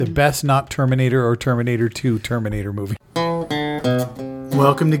The best not Terminator or Terminator 2 Terminator movie.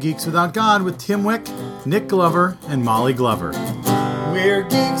 Welcome to Geeks Without God with Tim Wick, Nick Glover, and Molly Glover. We're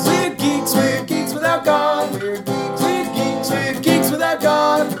geeks without God. We're geeks without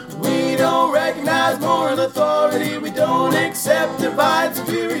God. We don't recognize moral authority. We don't accept divine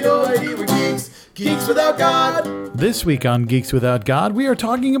superiority. We're geeks without God. This week on Geeks Without God, we are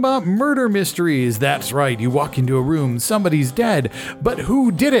talking about murder mysteries. That's right, you walk into a room, somebody's dead, but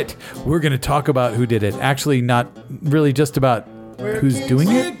who did it? We're going to talk about who did it. Actually, not really just about who's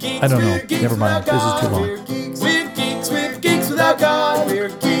doing it. I don't know. Never mind. This is too long. We're geeks without God. We're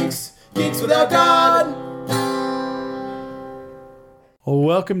geeks without God.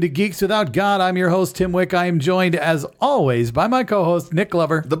 Welcome to Geeks Without God. I'm your host, Tim Wick. I am joined, as always, by my co-host, Nick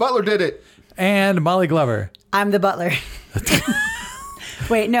Glover. The butler did it. And Molly Glover. I'm the butler.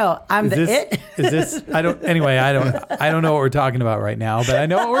 Wait, no, I'm it. Is this? I don't know what we're talking about right now, but I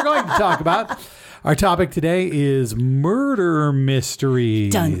know what we're going to talk about. Our topic today is murder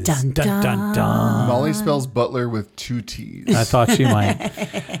mysteries. Dun, dun, dun. Dun, dun. Molly spells butler with 2 T's. I thought she might.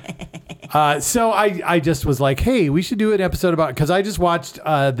 So I just was like, hey, we should do an episode about, because I just watched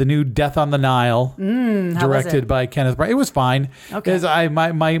the new Death on the Nile, directed by Kenneth Branagh. It was fine. Okay. Because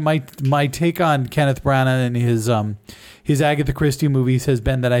my take on Kenneth Branagh and his Agatha Christie movies has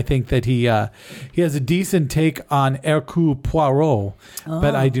been that I think that he has a decent take on Hercule Poirot,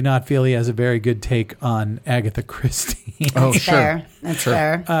 but I do not feel he has a very good take on Agatha Christie. Oh, That's sure. fair. That's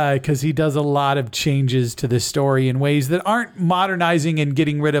fair. Because he does a lot of changes to the story in ways that aren't modernizing and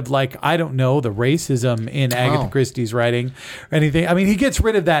getting rid of, like, I don't know, the racism in Agatha Christie's writing or anything. I mean, he gets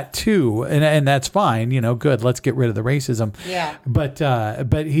rid of that too, and that's fine. You know, good. Let's get rid of the racism. Yeah. But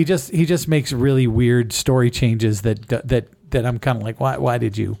he just makes really weird story changes that I'm kind of like, why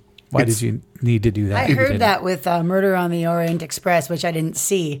did you need to do that? I heard that with Murder on the Orient Express, which I didn't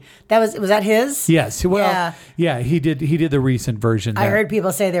see. Was that his? Yes. Well, yeah, he did the recent version. I heard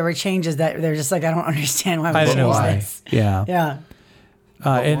people say there were changes that they're just like, I don't understand why we changed this. Yeah. Yeah.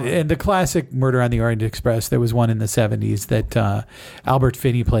 And the classic Murder on the Orient Express, there was one in the 70s that Albert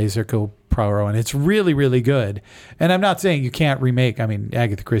Finney plays Hercule Poirot, and it's really, really good. And I'm not saying you can't remake. I mean,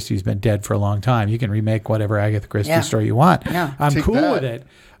 Agatha Christie's been dead for a long time. You can remake whatever Agatha Christie story you want. Yeah. I'm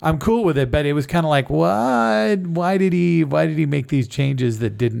cool with it, but it was kind of like, why did he make these changes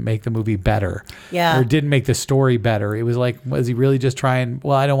that didn't make the movie better? Yeah. Or didn't make the story better? It was like, was he really just trying,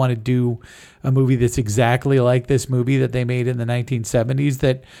 I don't want to do a movie that's exactly like this movie that they made in the 1970s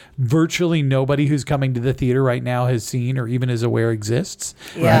that virtually nobody who's coming to the theater right now has seen or even is aware exists?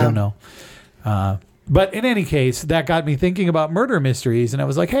 Yeah. I don't know. But in any case, that got me thinking about murder mysteries, and I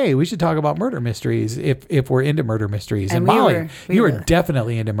was like, hey, we should talk about murder mysteries if we're into murder mysteries. And Molly, you were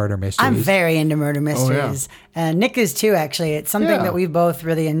definitely into murder mysteries. I'm very into murder mysteries. And Nick is too, actually. It's something that we both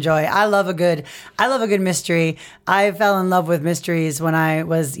really enjoy. I love a good mystery. I fell in love with mysteries when I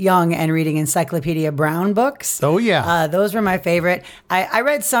was young and reading Encyclopedia Brown books. Oh, yeah. Those were my favorite. I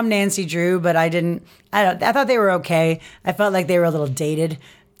read some Nancy Drew, but I thought they were okay. I felt like they were a little dated.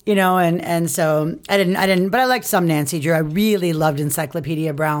 You know, and so I didn't, but I liked some Nancy Drew. I really loved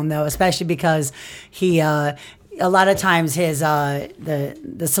Encyclopedia Brown, though, especially because he, a lot of times his,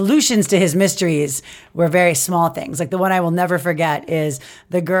 the solutions to his mysteries were very small things. Like the one I will never forget is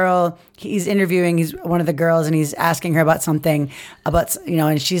the girl, he's interviewing one of the girls and he's asking her about something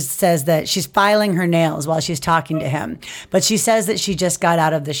and she says that she's filing her nails while she's talking to him. But she says that she just got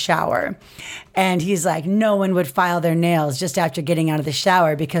out of the shower. And he's like, no one would file their nails just after getting out of the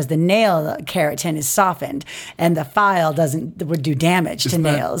shower because the nail keratin is softened and the file would do damage to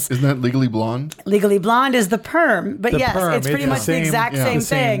nails. Isn't that Legally Blonde? Legally Blonde is the perm. But it's pretty much the exact same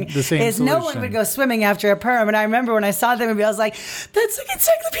thing. The same no one would go swimming after a perm. And I remember when I saw that movie, I was like, that's like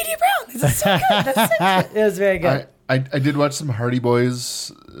Encyclopedia Brown. This is so good. That's so good. It was very good. I did watch some Hardy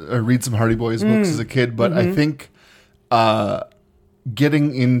Boys, or read some Hardy Boys books as a kid, but I think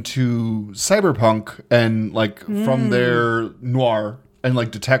getting into cyberpunk and like from their noir and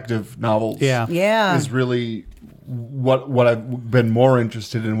like detective novels is really what I've been more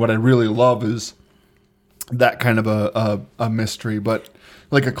interested in. What I really love is that kind of a mystery, but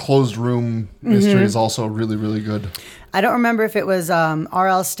like a closed room mystery is also really, really good. I don't remember if it was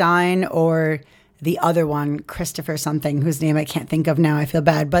R.L. Stein or the other one, Christopher something, whose name I can't think of now. I feel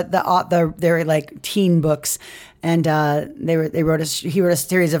bad, but they're like teen books, and he wrote a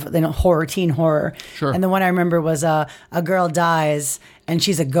series of teen horror. Sure. And the one I remember was a girl dies and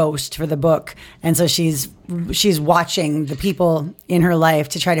she's a ghost for the book, and so she's watching the people in her life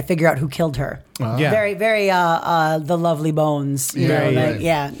to try to figure out who killed her. Yeah. Very, very The Lovely Bones.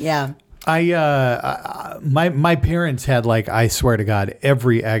 Yeah. My parents had, like, I swear to God,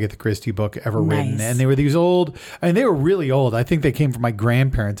 every Agatha Christie book ever written, and they were these old, and they were really old. I think they came from my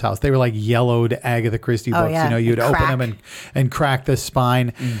grandparents' house. They were like yellowed Agatha Christie books. Yeah. You know, you'd open them and crack the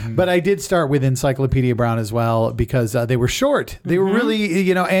spine. But I did start with Encyclopedia Brown as well because they were short. They were really,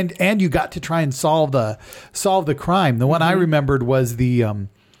 you know, and you got to try and solve the crime. The one I remembered was the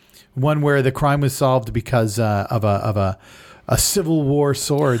one where the crime was solved because of a Civil War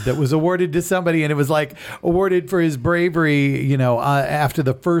sword that was awarded to somebody, and it was like awarded for his bravery, you know, after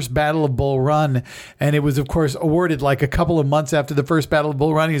the first Battle of Bull Run. And it was, of course, awarded like a couple of months after the first Battle of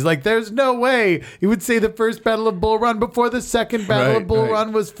Bull Run. He's like, there's no way he would say the first Battle of Bull Run before the second Battle of Bull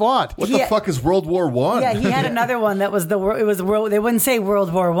Run was fought. What the fuck is World War One? Yeah, he had another one that was they wouldn't say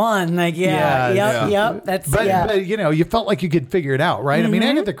World War One. Like, yep. But, you know, you felt like you could figure it out, right? I mean,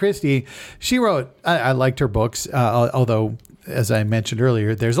 Agatha Christie, she wrote, I liked her books, although, as I mentioned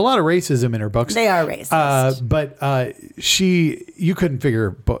earlier, there's a lot of racism in her books. They are racist. But you couldn't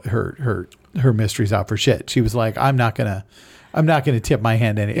figure her mysteries out for shit. She was like, I'm not gonna tip my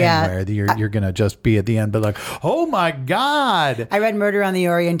hand anywhere. You're gonna just be at the end, but like, oh my God! I read Murder on the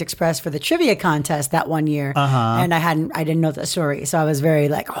Orient Express for the trivia contest that one year, and I didn't know the story, so I was very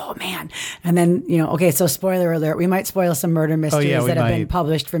like, oh man. And then, you know, okay, so spoiler alert, we might spoil some murder mysteries that have been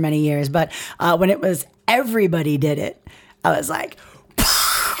published for many years, but when it was Everybody Did It, I was like,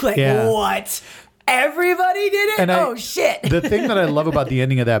 what? Everybody did it? Shit. The thing that I love about the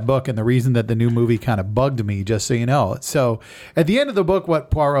ending of that book, and the reason that the new movie kind of bugged me, just so you know. So at the end of the book, what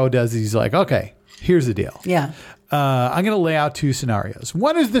Poirot does is he's like, okay, here's the deal. Yeah. I'm going to lay out two scenarios.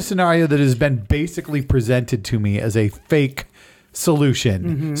 One is the scenario that has been basically presented to me as a fake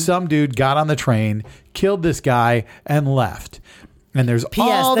solution. Some dude got on the train, killed this guy, and left. And there's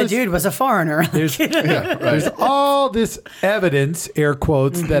P.S. The dude was a foreigner. There's all this evidence, air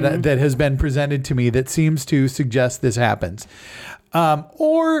quotes, that has been presented to me that seems to suggest this happens.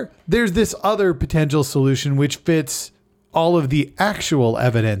 Or there's this other potential solution which fits all of the actual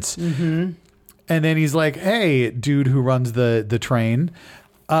evidence. And then he's like, hey, dude who runs the train,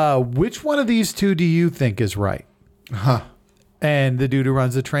 which one of these two do you think is right? And the dude who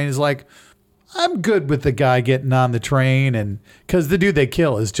runs the train is like, I'm good with the guy getting on the train, and because the dude they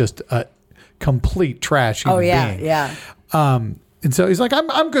kill is just a complete trash human being. And so he's like,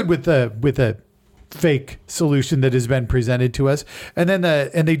 I'm good with the fake solution that has been presented to us. And then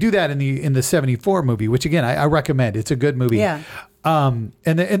they do that in the 74 movie, which again I recommend. It's a good movie. Yeah. And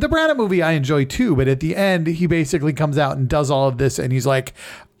the Branagh movie I enjoy too, but at the end he basically comes out and does all of this, and he's like,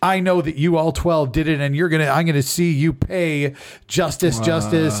 I know that you all 12 did it, and I'm gonna see you pay justice.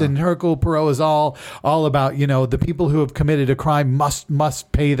 And Hercule Poirot is all about, you know, the people who have committed a crime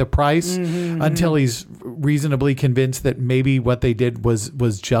must pay the price until he's reasonably convinced that maybe what they did was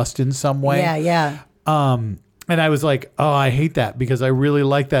just in some way. And I was like, oh, I hate that, because I really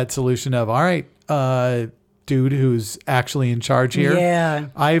like that solution of, all right, dude who's actually in charge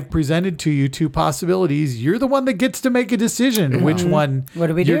here. I've presented to you two possibilities. You're the one that gets to make a decision which one you're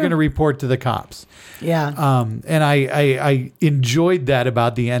going to report to the cops. And I enjoyed that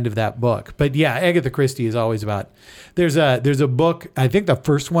about the end of that book. But yeah, Agatha Christie is always about. There's a book, I think the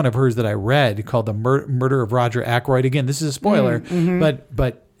first one of hers that I read, called The Murder of Roger Ackroyd. Again, this is a spoiler,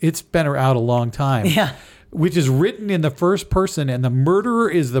 but it's been out a long time. Which is written in the first person, and the murderer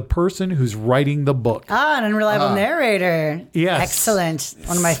is the person who's writing the book. An unreliable narrator. Yes, excellent.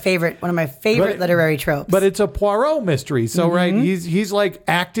 One of my favorite literary tropes. But it's a Poirot mystery, so right, he's like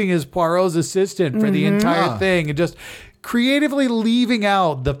acting as Poirot's assistant for the entire thing, and just creatively leaving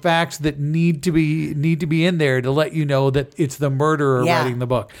out the facts that need to be in there to let you know that it's the murderer writing the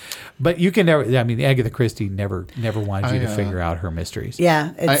book. But you can never. I mean, Agatha Christie never wanted you to figure out her mysteries.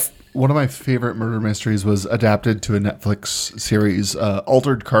 One of my favorite murder mysteries was adapted to a Netflix series,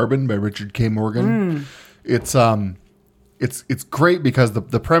 Altered Carbon by Richard K. Morgan. It's great because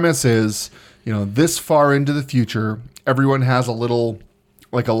the premise is, you know, this far into the future, everyone has a little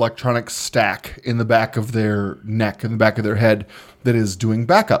like electronic stack in the back of their neck, in the back of their head, that is doing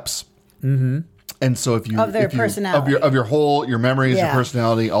backups. And so if you of their personality, of your whole, your memories, your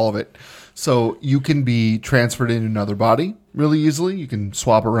personality, all of it. So you can be transferred into another body really easily. You can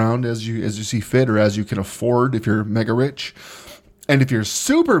swap around as you see fit, or as you can afford if you're mega rich. And if you're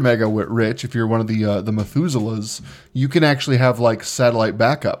super mega rich, if you're one of the Methuselahs, you can actually have like satellite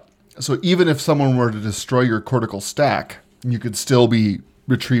backup. So even if someone were to destroy your cortical stack, you could still be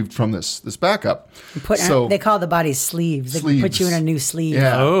retrieved from this backup. They call the body sleeves. They put you in a new sleeve.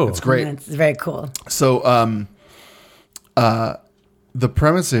 Yeah, it's great. It's very cool. So the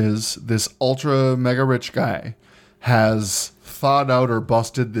premise is this ultra mega rich guy has thought out or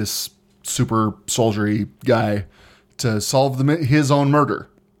busted this super soldiery guy to solve his own murder.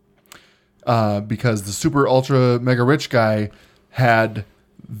 Because the super ultra mega rich guy had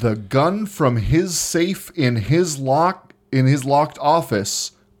the gun from his safe in his locked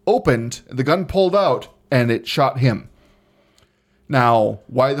office opened, the gun pulled out, and it shot him. Now,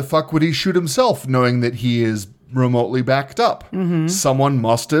 why the fuck would he shoot himself knowing that he is remotely backed up? Mm-hmm. Someone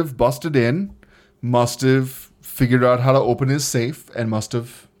must have busted in, must have figured out how to open his safe, and must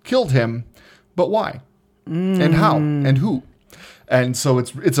have killed him. But why? And how? And who? And so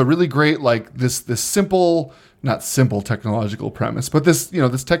it's a really great, like, this simple, not simple technological premise, but this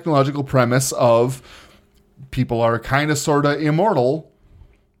technological premise of people are kind of sort of immortal.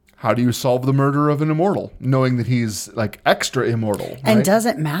 How do you solve the murder of an immortal, knowing that he's like extra immortal? Right? And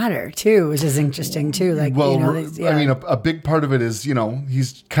doesn't matter too, which is interesting too. Like, well, I mean, a big part of it is,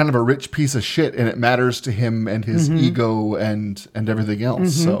 he's kind of a rich piece of shit, and it matters to him and his ego and everything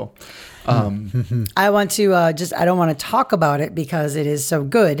else. So, I want to I don't want to talk about it because it is so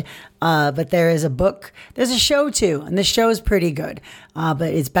good. But there is a book. There's a show too, and the show is pretty good. But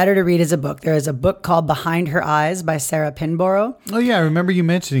it's better to read as a book. There is a book called Behind Her Eyes by Sarah Pinborough. Oh yeah, I remember you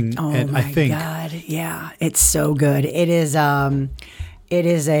mentioning it. I think. Oh my God, yeah, it's so good. It is. It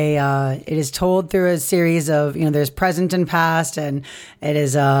is told through a series of, there's present and past, and it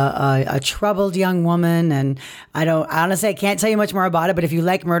is a troubled young woman. And honestly, I can't tell you much more about it, but if you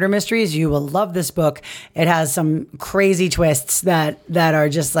like murder mysteries, you will love this book. It has some crazy twists that are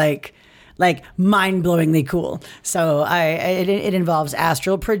just like mind-blowingly cool. So it involves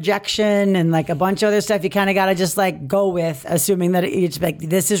astral projection and like a bunch of other stuff you kind of got to just like go with, assuming that it's like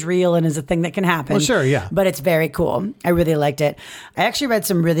this is real and is a thing that can happen. Well, sure, yeah. But it's very cool. I really liked it. I actually read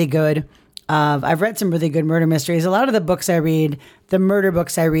some really good I've read some really good murder mysteries. A lot of the books I read, the murder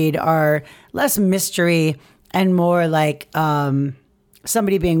books I read, are less mystery and more like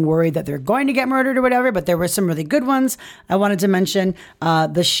somebody being worried that they're going to get murdered or whatever, but there were some really good ones. I wanted to mention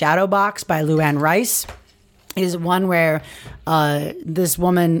The Shadow Box by Luann Rice is one where this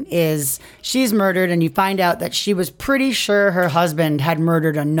woman she's murdered, and you find out that she was pretty sure her husband had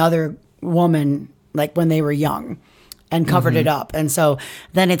murdered another woman like when they were young and covered it up. And so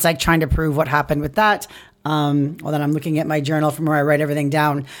then it's like trying to prove what happened with that. Then I'm looking at my journal from where I write everything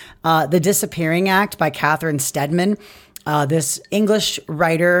down. The Disappearing Act by Catherine Stedman. This English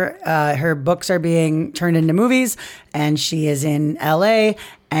writer, her books are being turned into movies, and she is in LA,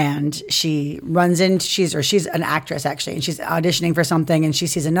 and she's an actress actually, and she's auditioning for something, and she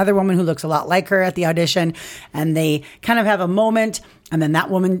sees another woman who looks a lot like her at the audition, and they kind of have a moment, and then that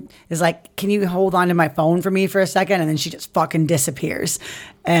woman is like, "Can you hold on to my phone for me for a second?" And then she just fucking disappears.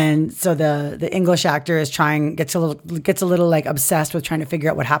 And so the English actor gets a little like obsessed with trying to figure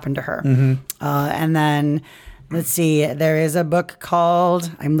out what happened to her. And then let's see, there is a book called,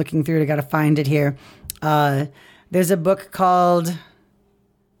 I'm looking through it, I got to find it here. There's a book called,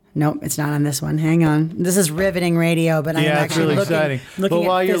 nope, it's not on this one. Hang on. This is riveting radio, but I'm actually really exciting. looking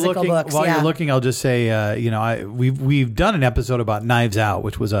at physical books. While you're looking, I'll just say, we've done an episode about Knives Out,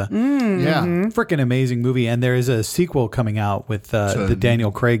 which was a freaking amazing movie, and there is a sequel coming out with the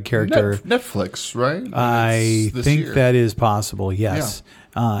Daniel Craig character. Netflix, right? I think that is possible. Yes. Yeah.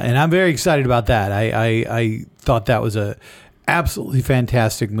 And I'm very excited about that. I thought that was a absolutely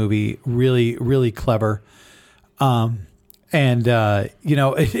fantastic movie, really, really clever.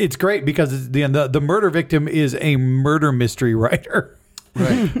 It's great because the murder victim is a murder mystery writer.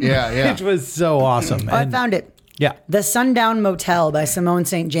 Right. Yeah. Which was so awesome. I found it. Yeah. The Sundown Motel by Simone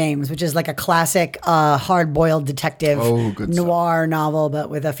St. James, which is like a classic hard-boiled detective noir novel,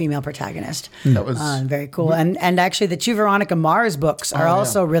 but with a female protagonist. That was very cool. And actually, the two Veronica Mars books are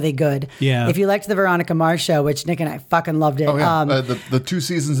also really good. Yeah. If you liked the Veronica Mars show, which Nick and I fucking loved it. Oh, yeah. The 2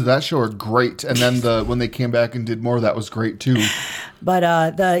 seasons of that show are great. And then when they came back and did more, that was great too. But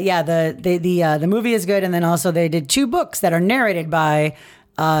the movie is good. And then also they did 2 books that are narrated by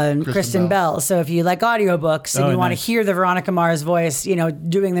Kristen Bell. So if you like audiobooks and you want to hear the Veronica Mars voice,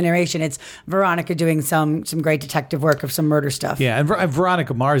 doing the narration, it's Veronica doing some great detective work of some murder stuff. Yeah, and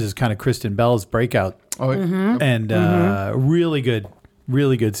Veronica Mars is kind of Kristen Bell's breakout. And really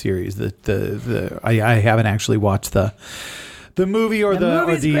good series. I haven't actually watched the movie or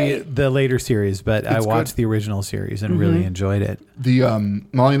the later series, but I watched the original series and really enjoyed it.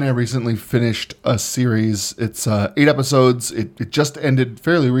 Molly and I recently finished a series. It's 8 episodes. It just ended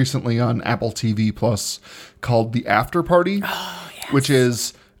fairly recently on Apple TV Plus, called The After Party, which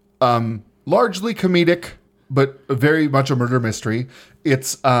is largely comedic, but very much a murder mystery.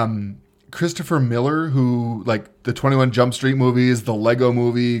 It's Christopher Miller, who like the 21 Jump Street movies, the Lego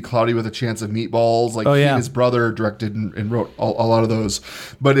movie, Cloudy with a Chance of Meatballs. Like he and his brother directed and wrote a lot of those.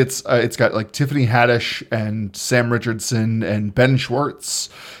 But it's got like Tiffany Haddish and Sam Richardson and Ben Schwartz,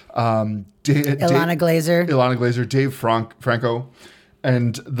 Ilana Glazer, Dave Franco,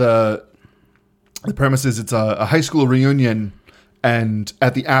 and the premise is it's a high school reunion, and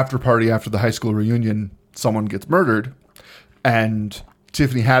at the after party after the high school reunion, someone gets murdered, and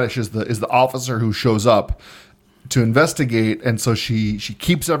Tiffany Haddish is the officer who shows up to investigate, and so she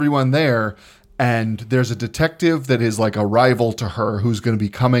keeps everyone there, and there's a detective that is like a rival to her who's going to be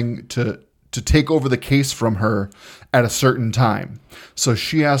coming to take over the case from her at a certain time. So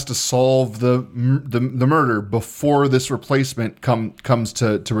she has to solve the murder before this replacement comes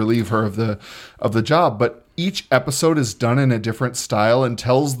to relieve her of the job. But each episode is done in a different style and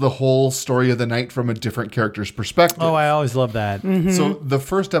tells the whole story of the night from a different character's perspective. Oh, I always love that. Mm-hmm. So the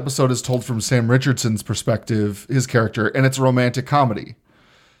first episode is told from Sam Richardson's perspective, his character, and it's a romantic comedy.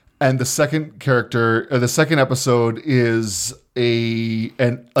 And the second episode is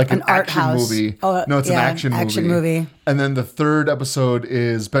an action movie. Oh, no, it's an action movie. And then the third episode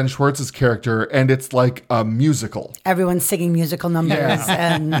is Ben Schwartz's character, and it's like a musical. Everyone's singing musical numbers,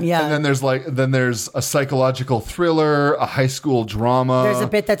 and And then there's a psychological thriller, a high school drama. There's a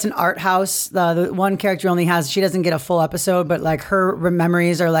bit that's an art house. The one character she doesn't get a full episode, but like her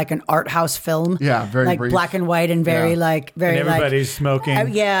memories are like an art house film. Yeah, very like brief. Black and white and very and everybody's smoking.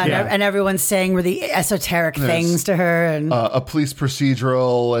 And everyone's saying really esoteric things to her, and a police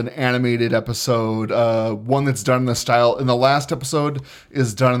procedural, an animated episode, one that's done in the style. And the last episode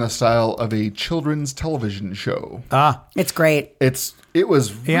is done in the style of a children's television show. It's great. It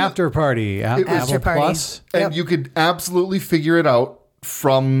was the after party. After party. Plus. And you could absolutely figure it out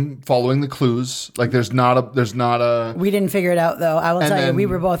from following the clues. Like there's not a. We didn't figure it out though. I will tell you, we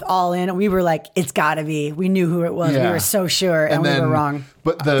were both all in. We were like, it's got to be. We knew who it was. Yeah. We were so sure, and we were wrong.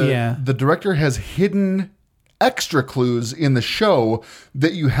 But the director has hidden extra clues in the show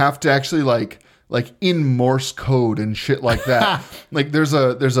that you have to actually like in Morse code and shit like that. Like there's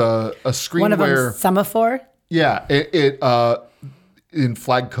a screen One of where them semaphore. Yeah, it in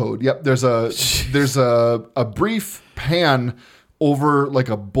flag code. Yep, there's a brief pan over like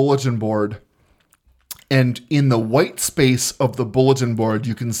a bulletin board, and in the white space of the bulletin board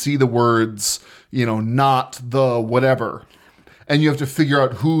you can see the words, not the whatever. And you have to figure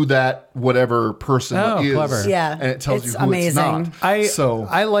out who that whatever person is. Clever. Yeah, and it tells you who amazing. it's not.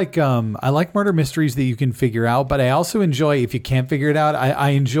 I like murder mysteries that you can figure out, but I also enjoy if you can't figure it out. I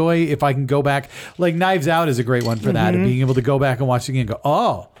enjoy if I can go back. Like Knives Out is a great one for that, and being able to go back and watch it again and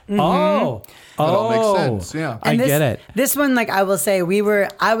go, that all makes sense. Yeah, I get it. This one, like I will say,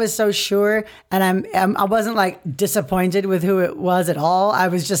 I was so sure, and I wasn't like disappointed with who it was at all. I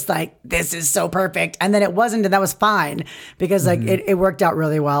was just like, this is so perfect, and then it wasn't, and that was fine because like it worked out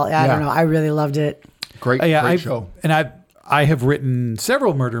really well. I don't know, I really loved it. Great show. And I have written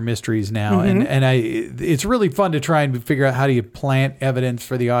several murder mysteries now, and it's really fun to try and figure out how do you plant evidence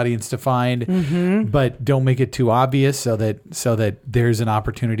for the audience to find, but don't make it too obvious so that there's an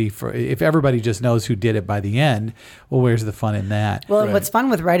opportunity for, if everybody just knows who did it by the end, well, where's the fun in that? Well, what's fun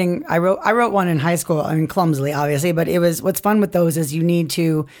with writing, I wrote one in high school, clumsily, obviously, but what's fun with those is you need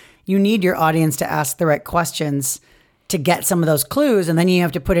your audience to ask the right questions to get some of those clues, and then you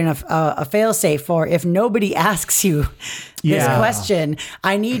have to put in a fail-safe for if nobody asks you this question,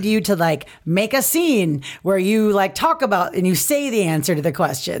 I need you to like make a scene where you like talk about and you say the answer to the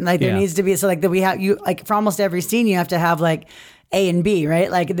question. Like there needs to be, so like that we have you like for almost every scene you have to have like A and B, right?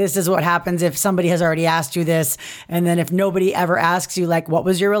 Like this is what happens if somebody has already asked you this, and then if nobody ever asks you like what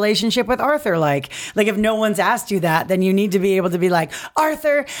was your relationship with Arthur like if no one's asked you that, then you need to be able to be like,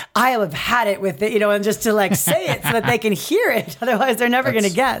 Arthur, I have had it with it, and just to like say it so that they can hear it. Otherwise they're never going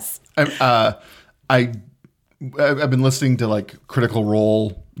to guess. I've been listening to like Critical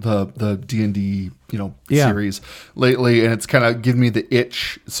Role, the D&D, series lately, and it's kind of given me the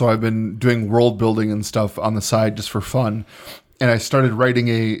itch. So I've been doing world building and stuff on the side just for fun. And I started writing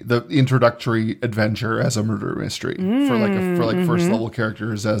the introductory adventure as a murder mystery for first level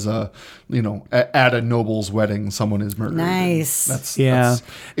characters, as at a noble's wedding someone is murdered. Nice.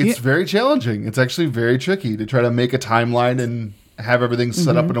 It's very challenging. It's actually very tricky to try to make a timeline and have everything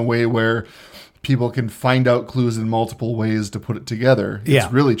set up in a way where people can find out clues in multiple ways to put it together.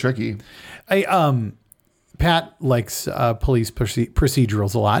 It's really tricky. Pat likes police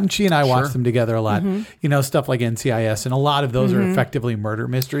procedurals a lot, and she and I watch them together a lot. Stuff like NCIS, and a lot of those are effectively murder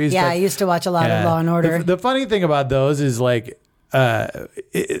mysteries. Yeah, I used to watch a lot of Law and Order. The funny thing about those is like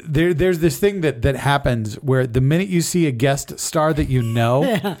there's this thing that happens where the minute you see a guest star that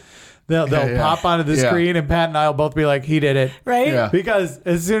they'll pop onto the screen, and Pat and I will both be like, he did it. Right? Yeah. Because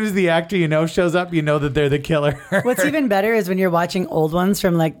as soon as the actor shows up, you know that they're the killer. What's even better is when you're watching old ones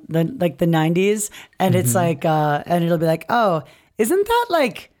from like the 90s, and it's like, and it'll be like, oh, isn't that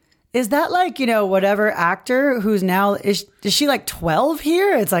like, is that like, whatever actor who's now, is she like 12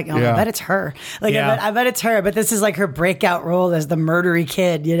 here? It's like, oh, I bet it's her. Like, I bet it's her, but this is like her breakout role as the murdery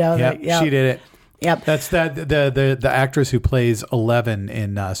kid, She did it. Yep. That's the actress who plays 11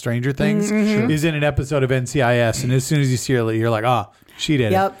 in Stranger Things is in an episode of NCIS, and as soon as you see her, you're like, she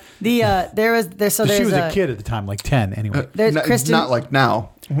did it. Yep. She was a kid at the time, like 10 anyway. There's not like now.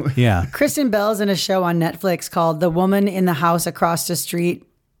 Yeah. Kristen Bell's in a show on Netflix called The Woman in the House Across the Street.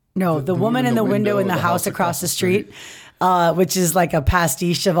 No, the Woman in the Window in the House Across the Street. Which is like a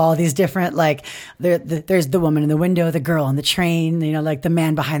pastiche of all these different, like there's the woman in the window, the girl on the train, like the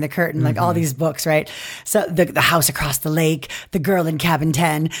man behind the curtain, like all these books, right? So the house across the lake, the girl in cabin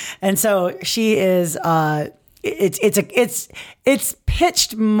 10. And so she is, it's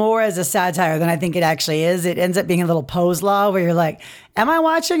pitched more as a satire than I think it actually is. It ends up being a little pose law where you're like, am I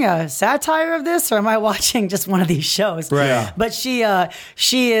watching a satire of this, or am I watching just one of these shows? Right. Yeah. But she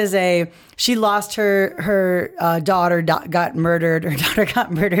lost her daughter got murdered. Her daughter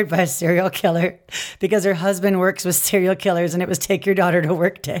got murdered by a serial killer because her husband works with serial killers, and it was Take Your Daughter to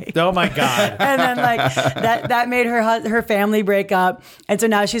Work Day. Oh my God. And then like that made her family break up, and so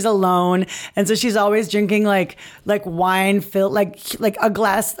now she's alone, and so she's always drinking like wine filled like a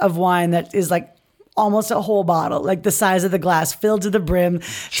glass of wine that is like almost a whole bottle, like the size of the glass, filled to the brim,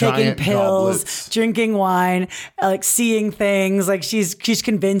 taking pills, goblets. Drinking wine, like seeing things. Like she's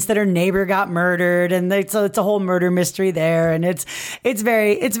convinced that her neighbor got murdered, and so it's a whole murder mystery there, and it's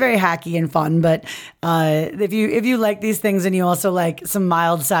very hacky and fun. But if you like these things and you also like some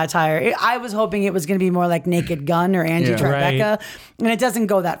mild satire, I was hoping it was going to be more like Naked Gun or Angie Tribeca, right. And it doesn't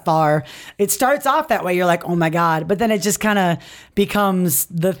go that far. It starts off that way, you're like, oh my God, but then it just kind of becomes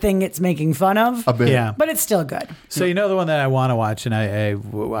the thing it's making fun of. A bit. Yeah. But it's still good. So the one that I want to watch, and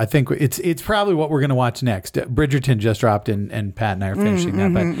I think it's probably what we're going to watch next. Bridgerton just dropped, and Pat and I are finishing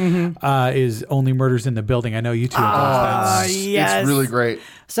that. But is Only Murders in the Building. I know you two have watched that. Yes. It's really great.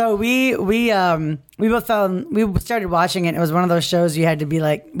 So we both we started watching it. And it was one of those shows you had to be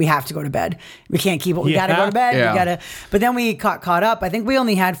like, we have to go to bed. We can't keep it. We got to go to bed. Yeah. We got to. But then we caught up. I think we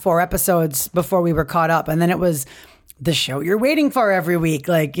only had 4 episodes before we were caught up, and then it was the show you're waiting for every week.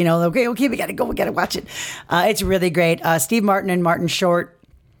 Like, okay, we got to go. We got to watch it. It's really great. Steve Martin and Martin Short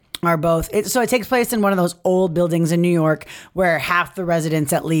are both. So it takes place in one of those old buildings in New York where half the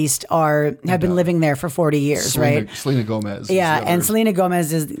residents at least have been living there for 40 years, right? Selena Gomez. Yeah, and Selena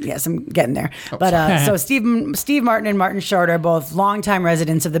Gomez is, yes, I'm getting there. But so Steve Martin and Martin Short are both longtime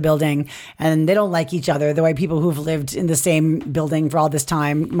residents of the building, and they don't like each other the way people who've lived in the same building for all this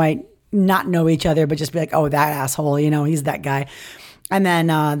time might not know each other, but just be like, oh, that asshole, he's that guy. And then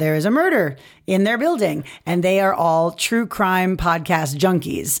there is a murder in their building, and they are all true crime podcast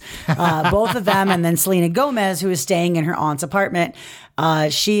junkies, both of them. And then Selena Gomez, who is staying in her aunt's apartment,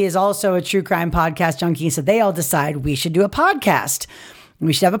 she is also a true crime podcast junkie. So they all decide we should do a podcast.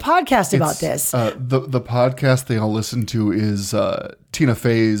 We should have a podcast about this. The podcast they all listen to is Tina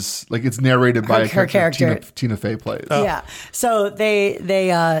Fey's, like it's narrated by her character. Tina Fey plays. Yeah. So they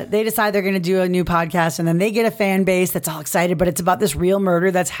decide they're going to do a new podcast, and then they get a fan base that's all excited, but it's about this real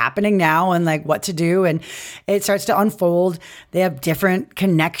murder that's happening now and like what to do. And it starts to unfold. They have different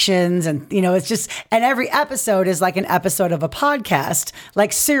connections, and it's just, and every episode is like an episode of a podcast,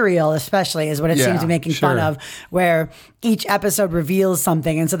 like Serial especially is what it seems to be making fun of, where each episode reveals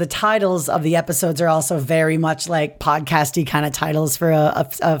something. And so the titles of the episodes are also very much like podcasty kind of titles for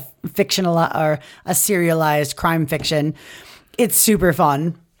a fictional or a serialized crime fiction. It's super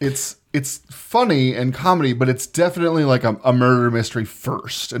fun. It's funny and comedy, but it's definitely like a murder mystery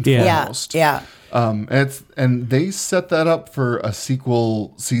first and foremost. Yeah. And they set that up for a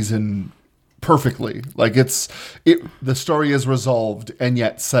sequel season perfectly. Like the story is resolved and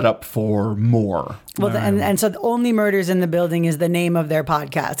yet set up for more. Well, and so the Only Murders in the Building is the name of their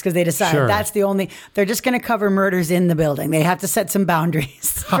podcast because they decided that's the only, they're just going to cover murders in the building. They have to set some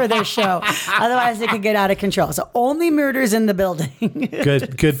boundaries for their show. Otherwise they could get out of control. So Only Murders in the Building.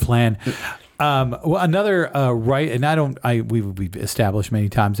 Good plan. Well, another and we've established many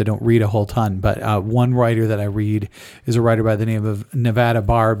times I don't read a whole ton, but one writer that I read is a writer by the name of Nevada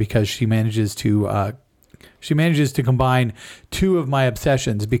Barr, because she manages to combine 2 of my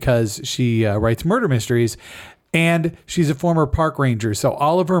obsessions, because she writes murder mysteries, and she's a former park ranger. So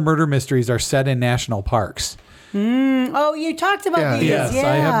all of her murder mysteries are set in national parks. Oh, you talked about these. Yes,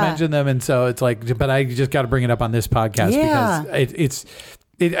 I have mentioned them, and so it's like, but I just got to bring it up on this podcast because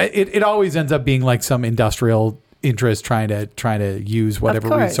it always ends up being like some industrial interest trying to use whatever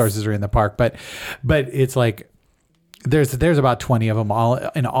resources are in the park, but it's like there's about 20 of them all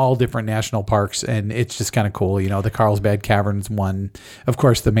in all different national parks, and it's just kind of cool. You know, the Carlsbad Caverns one, of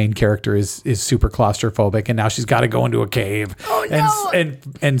course, the main character is super claustrophobic, and now she's got to go into a cave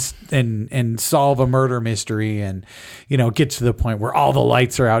and solve a murder mystery, and you know, get to the point where all the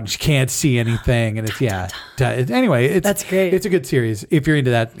lights are out and she can't see anything, and anyway, that's great. It's a good series if you're into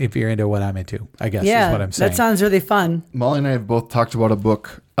that. If you're into what I'm into, I guess is what I'm saying. That sounds really fun. Molly and I have both talked about a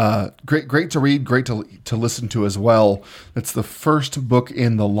book. Great to read, great to listen to as well. It's the first book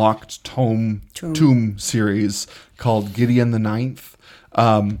in the Locked Tomb series called Gideon the Ninth.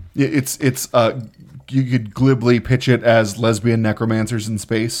 It's you could glibly pitch it as lesbian necromancers in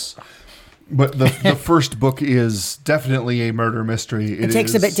space, but the first book is definitely a murder mystery. It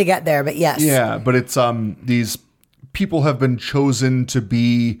takes a bit to get there, but yes. Yeah, but it's these people have been chosen to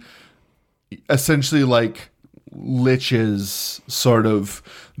be essentially like liches, sort of,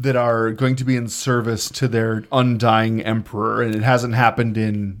 that are going to be in service to their undying emperor, and it hasn't happened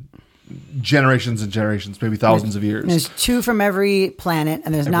in generations and generations, maybe thousands of years. There's 2 from every planet,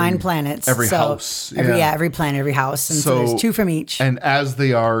 and there's 9 planets. Every house. Every planet, every house. And so there's 2 from each. And as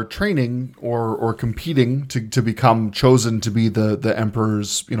they are training or competing to become chosen to be the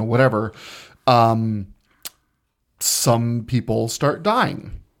emperor's, you know, whatever, some people start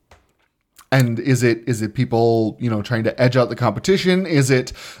dying. And is it people, you know, trying to edge out the competition? Is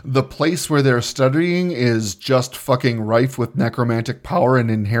it the place where they're studying is just fucking rife with necromantic power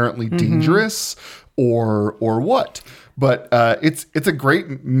and inherently dangerous, or what? But it's a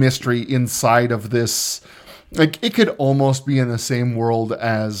great mystery inside of this. Like, it could almost be in the same world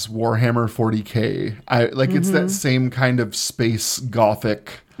as Warhammer 40K. It's that same kind of space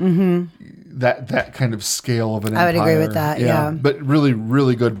gothic. That kind of scale of an empire. I would agree with that, yeah. But really,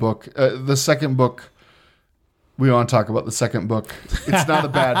 really good book. The second book, we want to talk about the second book. It's not a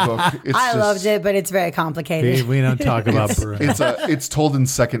bad book. I loved it, but it's very complicated. We don't talk about it's told in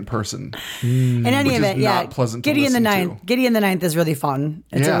second person. In any event, not pleasant Gideon to the listen Ninth. Gideon the Ninth is really fun.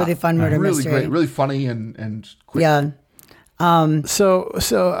 It's a really fun murder really mystery. Great, really funny and quick. Yeah.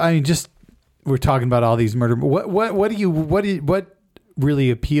 So I mean, just we're talking about all these murder. What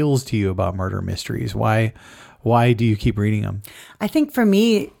really appeals to you about murder mysteries? Why do you keep reading them? I think for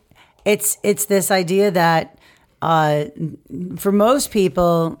me, it's this idea that for most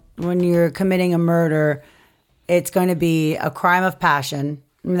people, when you're committing a murder, it's going to be a crime of passion.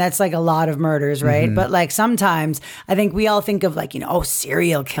 I mean, that's like a lot of murders, right? Mm-hmm. But like sometimes I think we all think of like,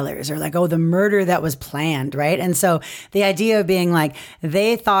 serial killers, or like, the murder that was planned, right? And so the idea of being like,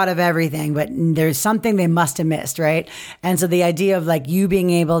 they thought of everything, but there's something they must have missed, right? And so the idea of like you being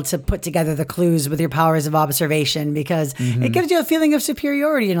able to put together the clues with your powers of observation, because it gives you a feeling of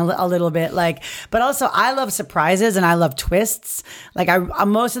superiority in a little bit. Like, but also I love surprises and I love twists. Like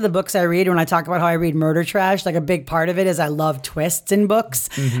most of the books I read, when I talk about how I read murder trash, like a big part of it is I love twists in books.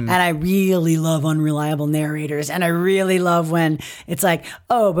 Mm-hmm. And I really love unreliable narrators. And I really love when it's like,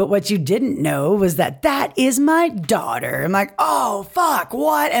 but what you didn't know was that is my daughter. I'm like, oh, fuck,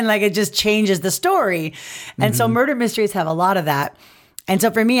 what? And like, it just changes the story. And so murder mysteries have a lot of that. And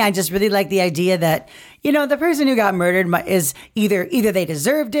so for me, I just really like the idea that, the person who got murdered is either they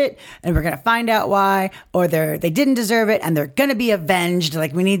deserved it and we're going to find out why, or they didn't deserve it and they're going to be avenged.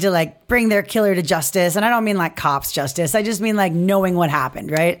 Like, we need to like bring their killer to justice. And I don't mean like cops justice. I just mean like knowing what happened.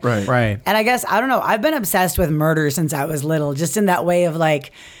 Right. Right. And I guess, I don't know. I've been obsessed with murder since I was little, just in that way of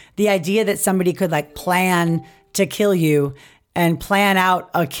like the idea that somebody could like plan to kill you and plan out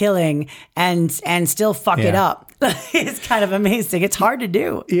a killing and still fuck it up. It's kind of amazing. It's hard to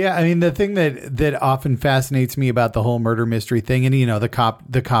do. Yeah, I mean, the thing that often fascinates me about the whole murder mystery thing, and the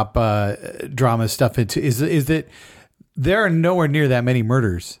cop drama stuff, is that there are nowhere near that many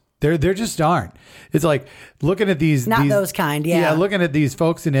murders. There just aren't. It's like looking at these those kind, yeah, looking at these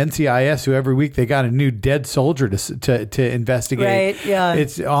folks in NCIS who every week they got a new dead soldier to investigate. Right, yeah.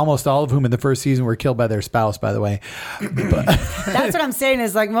 It's almost all of whom in the first season were killed by their spouse, by the way. That's what I'm saying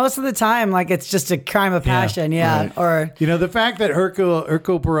is like most of the time, like it's just a crime of passion, right. Or the fact that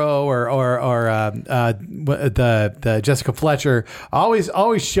Hercule Poirot or the Jessica Fletcher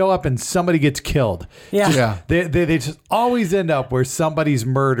always show up and somebody gets killed. Yeah. They just always end up where somebody's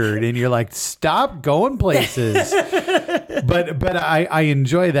murdered, and you're like, stop going places. but I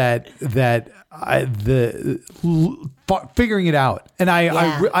enjoy figuring it out, and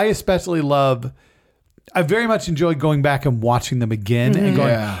I especially love. I very much enjoy going back and watching them again and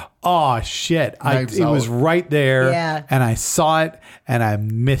going, oh shit, it was right there, and I saw it and I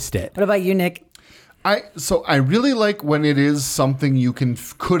missed it. What about you, Nick? I really like when it is something you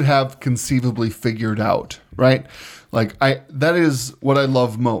could have conceivably figured out, right? Like that is what I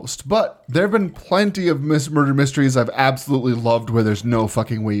love most. But there have been plenty of murder mysteries I've absolutely loved where there's no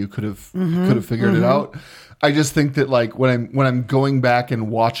fucking way you could have figured it out. I just think that like when I'm going back and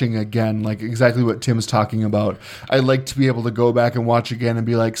watching again, like exactly what Tim's talking about, I like to be able to go back and watch again and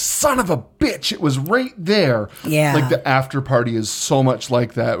be like, son of a bitch, it was right there. Yeah. Like the After Party is so much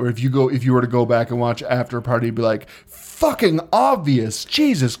like that. Where if you were to go back and watch After Party, it'd be like, fucking obvious.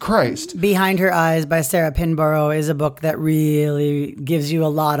 Jesus Christ. Behind Her Eyes by Sarah Pinborough is a book that really gives you a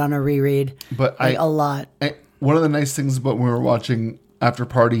lot on a reread. But a lot. One of the nice things about when we were watching After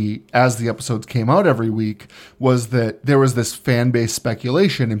Party as the episodes came out every week was that there was this fan-based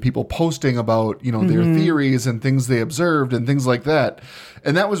speculation and people posting about, their theories and things they observed and things like that.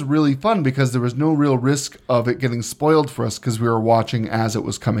 And that was really fun because there was no real risk of it getting spoiled for us because we were watching as it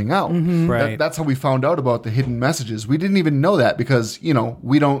was coming out. Right. That's how we found out about the hidden messages. We didn't even know that because,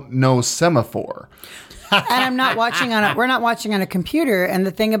 we don't know semaphore. And we're not watching on a computer. And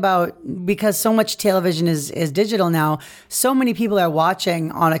the thing because so much television is digital now, so many people are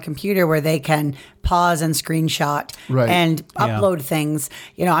watching on a computer where they can pause and screenshot and upload things.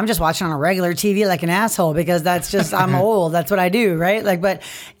 I'm just watching on a regular TV like an asshole because that's just, I'm old. That's what I do. Right. Like, but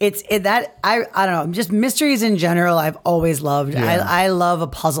I don't know, just mysteries in general, I've always loved. Yeah. I love a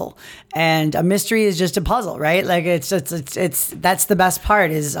puzzle, and a mystery is just a puzzle, right? Like it's that's the best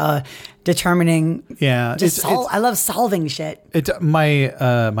part is, determining. Yeah. I love solving shit. It's my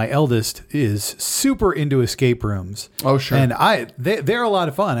eldest is super into escape rooms. Oh, sure. And they're a lot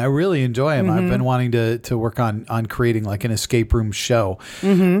of fun. I really enjoy them. I've been wanting to work on creating like an escape room show.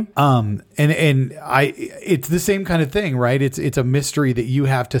 It's the same kind of thing, right? It's a mystery that you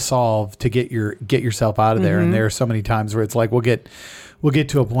have to solve to get yourself out of there. And there are so many times where it's like we'll get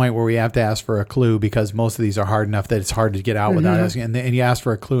to a point where we have to ask for a clue because most of these are hard enough that it's hard to get out without asking. And you ask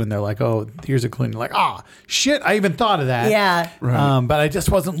for a clue and they're like, oh, here's a clue. And you're like, shit, I even thought of that. Yeah. Right. But I just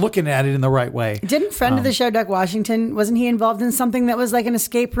wasn't looking at it in the right way. Didn't friend of the show, Doug Washington, wasn't he involved in something that was like an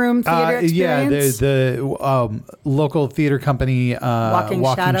escape room theater experience? Yeah, the local theater company, Walking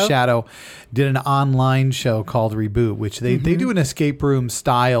Shadow, did an online show called Reboot, which they do an escape room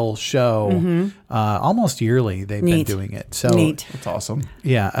style show almost yearly. They've been doing it. So neat. That's awesome.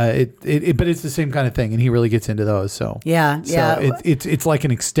 Yeah, but it's the same kind of thing, and he really gets into those. So yeah. It's like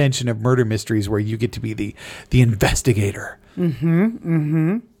an extension of murder mysteries where you get to be the investigator.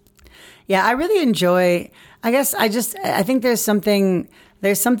 Yeah, I really enjoy. I guess I think there's something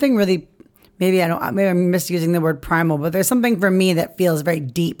really. Maybe I'm misusing the word primal, but there's something for me that feels very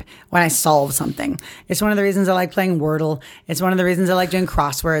deep when I solve something. It's one of the reasons I like playing Wordle. It's one of the reasons I like doing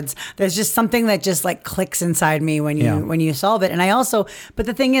crosswords. There's just something that just like clicks inside me when you solve it. And but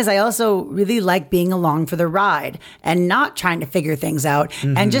the thing is, I also really like being along for the ride and not trying to figure things out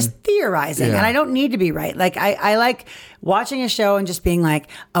and just theorizing. Yeah. And I don't need to be right. Like I like watching a show and just being like,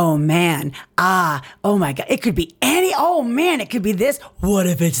 oh man, oh my God, it could be it could be this. What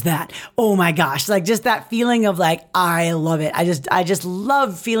if it's that? Oh my gosh. Like just that feeling of like, I love it. I just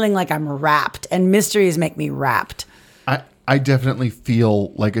love feeling like I'm wrapped, and mysteries make me wrapped. I definitely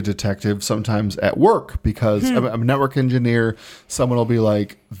feel like a detective sometimes at work because I'm a network engineer. Someone will be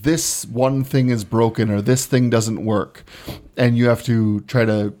like, this one thing is broken or this thing doesn't work. And you have to try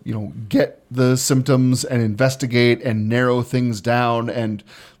to, get the symptoms and investigate and narrow things down. And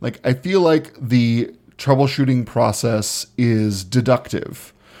like, I feel like the troubleshooting process is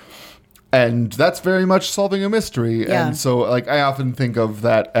deductive. And that's very much solving a mystery. Yeah. And so like, I often think of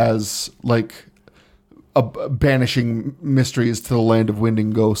that as like, banishing mysteries to the land of wind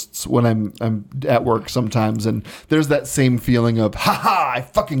and ghosts when I'm at work sometimes, and there's that same feeling of I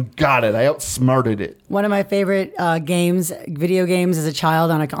fucking got it, I outsmarted it. One of my favorite video games as a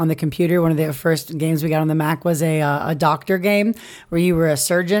child on the computer, one of the first games we got on the Mac was a doctor game where you were a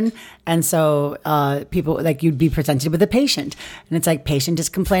surgeon, and so people like you'd be presented with a patient, and it's like patient is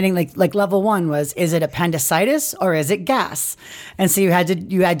complaining, like level 1 was, is it appendicitis or is it gas? And so you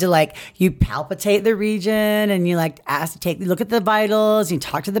had to like you palpitate the region, and you like look at the vitals, you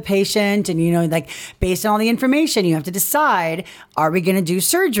talk to the patient, and like based on all the information you have to decide, are we going to do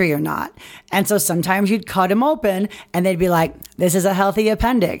surgery or not? And so sometimes you'd cut them open and they'd be like, this is a healthy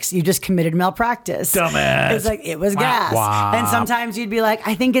appendix, you just committed malpractice, dumbass. It's like it was gas. And sometimes you'd be like,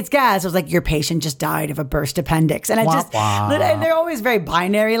 I think it's gas. It was like, your patient just died of a burst appendix. And and they're always very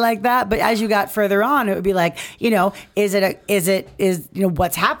binary like that, but as you got further on, it would be like, is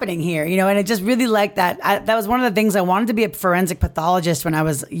what's happening here, and it just really like that that was one of the things. I wanted to be a forensic pathologist when I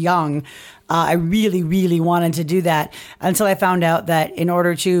was young. I really, really wanted to do that until I found out that in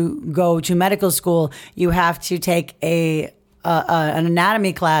order to go to medical school, you have to take an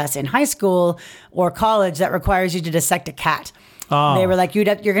anatomy class in high school or college that requires you to dissect a cat. Oh. They were like, you're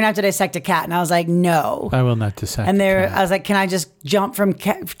going to have to dissect a cat. And I was like, no. I will not dissect a cat. I was like, can I just jump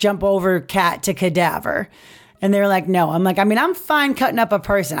over cat to cadaver? And they were like, no. I'm like, I mean, I'm fine cutting up a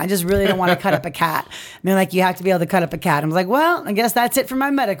person. I just really don't want to cut up a cat. And they're like, you have to be able to cut up a cat. I was like, well, I guess that's it for my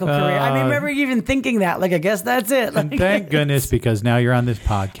medical career. I remember even thinking that. Like, I guess that's it. Like, and thank goodness, because now you're on this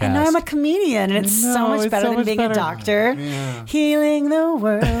podcast. And now I'm a comedian, and it's so much better than being a doctor. Yeah. Healing the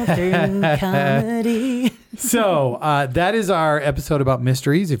world through comedy. So that is our episode about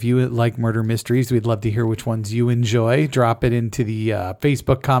mysteries. If you like murder mysteries, we'd love to hear which ones you enjoy. Drop it into the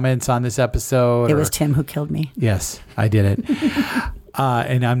Facebook comments on this episode. It was Tim who killed me. Yes, I did it.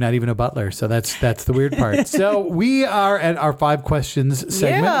 And I'm not even a butler, so that's the weird part. So we are at our 5 questions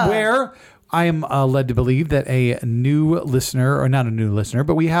segment where I am led to believe that a new listener, or not a new listener,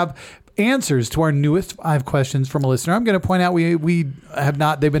 but we have answers to our newest 5 questions from a listener. I'm going to point out we have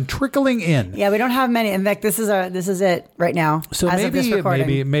not. They've been trickling in. Yeah, we don't have many. In fact, this is it right now. So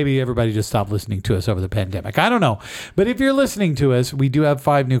maybe everybody just stopped listening to us over the pandemic. I don't know. But if you're listening to us, we do have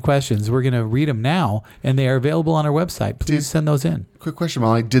 5 new questions. We're going to read them now, and they are available on our website. Please send those in. Quick question,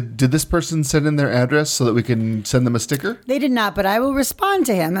 Molly. Did this person send in their address so that we can send them a sticker? They did not, but I will respond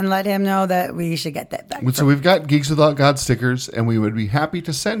to him and let him know that we should get that back. So we've got Geeks Without God stickers, and we would be happy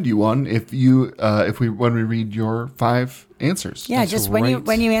to send you one when we read your 5 answers. Yeah, that's just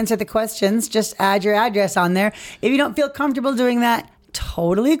when you answer the questions, just add your address on there. If you don't feel comfortable doing that,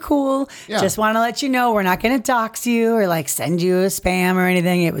 totally cool. Yeah. Just want to let you know we're not going to dox you or like send you a spam or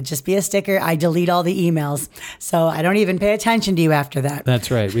anything. It would just be a sticker. I delete all the emails, so I don't even pay attention to you after that.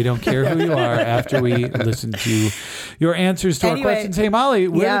 That's right. We don't care who you are after we listen to your answers to our questions. Hey, Molly,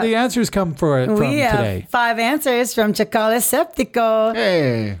 where did the answers come from today? We have 5 answers from Chacale Septico.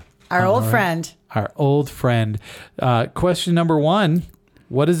 Hey. Our old friend. Our old friend. Question number 1.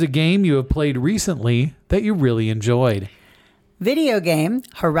 What is a game you have played recently that you really enjoyed? Video game,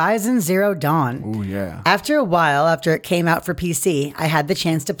 Horizon Zero Dawn. Oh, yeah. After a while, after it came out for PC, I had the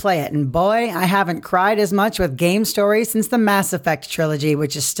chance to play it. And boy, I haven't cried as much with game story since the Mass Effect trilogy,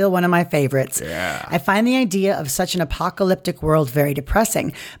 which is still one of my favorites. Yeah. I find the idea of such an apocalyptic world very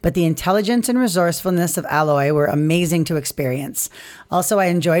depressing, but the intelligence and resourcefulness of Aloy were amazing to experience. Also, I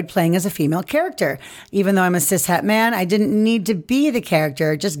enjoyed playing as a female character. Even though I'm a cishet man, I didn't need to be the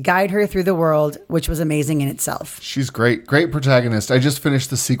character, just guide her through the world, which was amazing in itself. She's great. Great protagonist. I just finished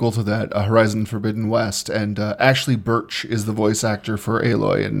the sequel to that, Horizon Forbidden West, and Ashley Birch is the voice actor for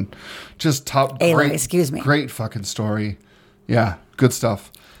Aloy, and just great fucking story. Yeah, good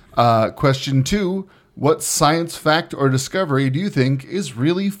stuff. Question 2, what science fact or discovery do you think is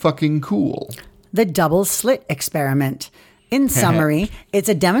really fucking cool? The double slit experiment. In summary, it's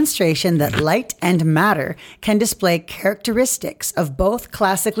a demonstration that light and matter can display characteristics of both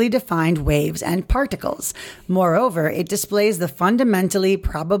classically defined waves and particles. Moreover, it displays the fundamentally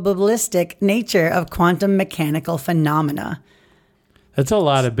probabilistic nature of quantum mechanical phenomena. That's a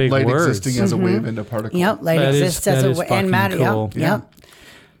lot of big words. Light existing as a wave and a particle. Yep, light exists as a wave and matter. Cool. Yep.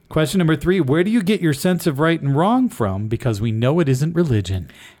 Question number 3, where do you get your sense of right and wrong from? Because we know it isn't religion.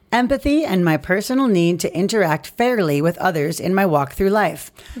 Empathy and my personal need to interact fairly with others in my walk through life.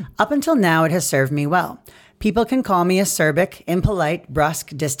 Up until now, it has served me well. People can call me acerbic, impolite, brusque,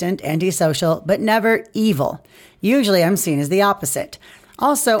 distant, antisocial, but never evil. Usually I'm seen as the opposite.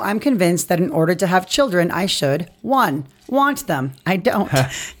 Also, I'm convinced that in order to have children, I should 1. Want them. I don't.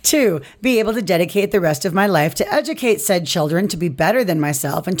 2. Be able to dedicate the rest of my life to educate said children to be better than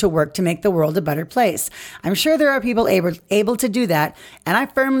myself and to work to make the world a better place. I'm sure there are people able to do that, and I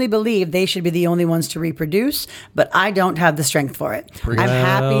firmly believe they should be the only ones to reproduce, but I don't have the strength for it.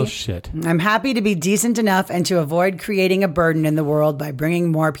 I'm happy to be decent enough and to avoid creating a burden in the world by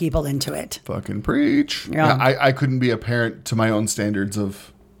bringing more people into it. Fucking preach. Yeah, I couldn't be a parent to my own standards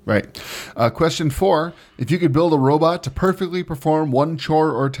of... Right. Question 4. If you could build a robot to perfectly perform one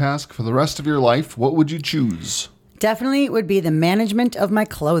chore or task for the rest of your life, what would you choose? Definitely would be the management of my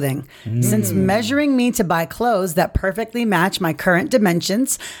clothing. Since measuring me to buy clothes that perfectly match my current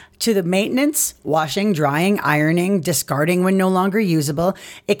dimensions, to the maintenance, washing, drying, ironing, discarding when no longer usable,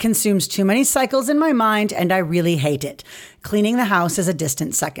 it consumes too many cycles in my mind and I really hate it. Cleaning the house is a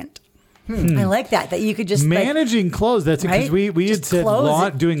distant second. I like that you could just managing clothes. That's because right? we had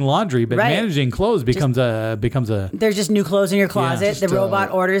said doing laundry, but managing clothes becomes a. There's just new clothes in your closet. The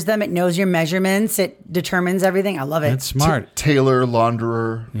robot orders them. It knows your measurements. It determines everything. I love it. That's smart. Tailor,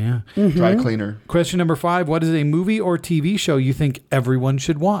 launderer, dry cleaner. Question number 5: what is a movie or TV show you think everyone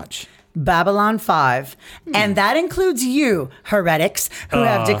should watch? Babylon 5. And that includes you, heretics, who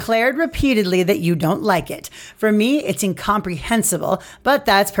have declared repeatedly that you don't like it. For me, it's incomprehensible, but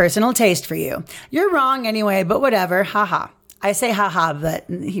that's personal taste for you. You're wrong anyway, but whatever. Haha. I say haha, but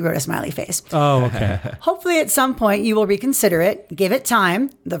he wrote a smiley face. Oh, okay. Hopefully at some point you will reconsider it. Give it time.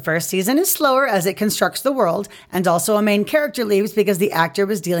 The first season is slower as it constructs the world, and also a main character leaves because the actor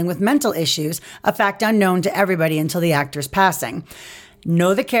was dealing with mental issues, a fact unknown to everybody until the actor's passing.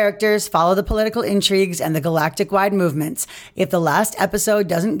 Know the characters, follow the political intrigues and the galactic-wide movements. If the last episode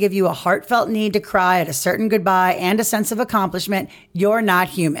doesn't give you a heartfelt need to cry at a certain goodbye and a sense of accomplishment, you're not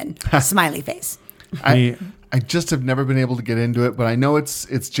human. Smiley face. I just have never been able to get into it, but I know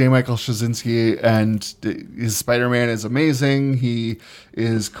it's J. Michael Straczynski, and his Spider-Man is amazing. He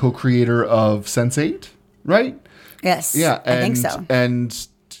is co-creator of Sense8, right? Yes. Yeah, I think so. And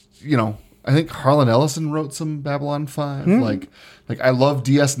I think Harlan Ellison wrote some Babylon 5. Like I love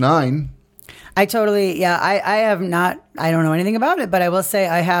DS9. I totally, I have not, I don't know anything about it, but I will say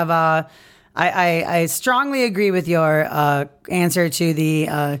I have, I strongly agree with your answer to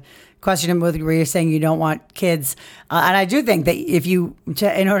the question where you're saying you don't want kids. And I do think that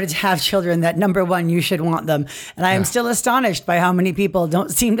in order to have children, that number one, you should want them. And I am still astonished by how many people don't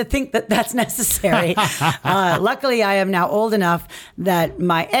seem to think that that's necessary. Luckily, I am now old enough that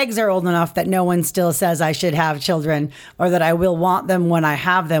my eggs are old enough that no one still says I should have children or that I will want them when I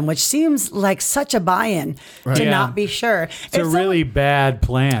have them, which seems like such a buy-in to not be sure. It's a really bad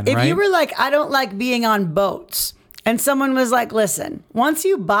plan, If you were like, I don't like being on boats, and someone was like, listen, once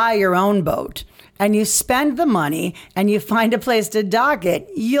you buy your own boat and you spend the money and you find a place to dock it,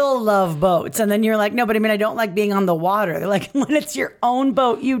 you'll love boats. And then you're like, no, but I mean, I don't like being on the water. They're like, when it's your own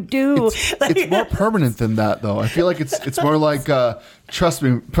boat, you do. It's more permanent than that, though. I feel like it's more like, trust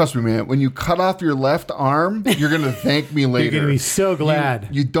me, man, when you cut off your left arm, you're going to thank me later. You're going to be so glad.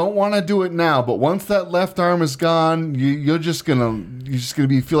 You don't want to do it now, but once that left arm is gone, you're just going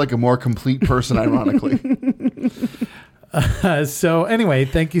to feel like a more complete person, ironically. So anyway,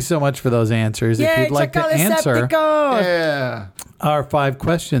 thank you so much for those answers. Yay, if you'd like to answer our 5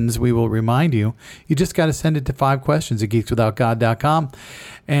 questions, we will remind you. You just got to send it to 5questions@geekswithoutgod.com,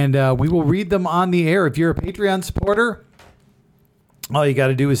 and we will read them on the air. If you're a Patreon supporter, all you got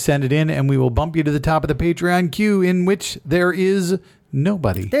to do is send it in, and we will bump you to the top of the Patreon queue, in which there is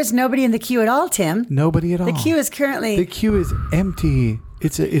nobody. There's nobody in the queue at all, Tim. Nobody at all. The queue is empty.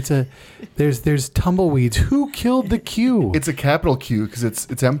 There's tumbleweeds. Who killed the queue? It's a capital Q because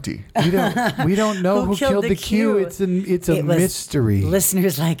it's empty. We don't know who killed the queue. It's a mystery.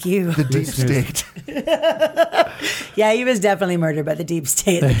 Listeners like you. The deep state. Yeah, he was definitely murdered by the deep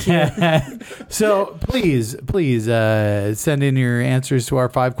state. The queue. So please send in your answers to our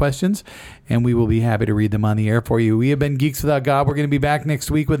 5 questions, and we will be happy to read them on the air for you. We have been Geeks Without God. We're going to be back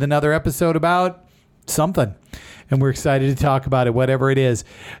next week with another episode about something. And we're excited to talk about it, whatever it is.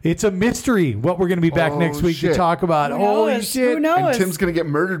 It's a mystery what we're going to be back next week to talk about. Holy shit. Who knows? And Tim's going to get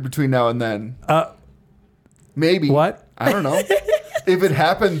murdered between now and then. Maybe. What? I don't know. If it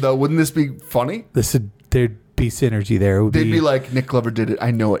happened, though, wouldn't this be funny? There'd be synergy there. They'd be like, Nick Glover did it.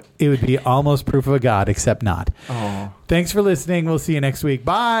 I know it. It would be almost proof of a god, except not. Oh. Thanks for listening. We'll see you next week.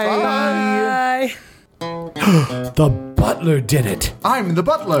 Bye. Bye. The butler did it. I'm the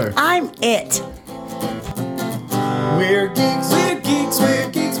butler. I'm it. We're geeks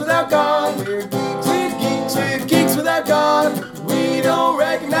without God. We're geeks without God. We don't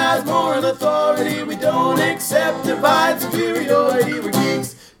recognize moral authority. We don't accept divine superiority. We're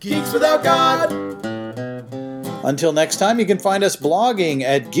geeks without God. Until next time, you can find us blogging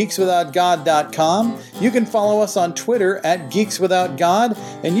at geekswithoutgod.com. You can follow us on Twitter at geekswithoutgod,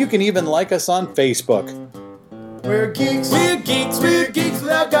 and you can even like us on Facebook. We're geeks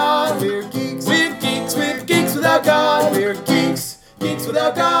without God. We're geeks without God. We're geeks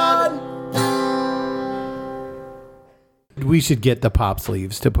without God. We should get the pop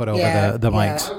sleeves to put over the mics.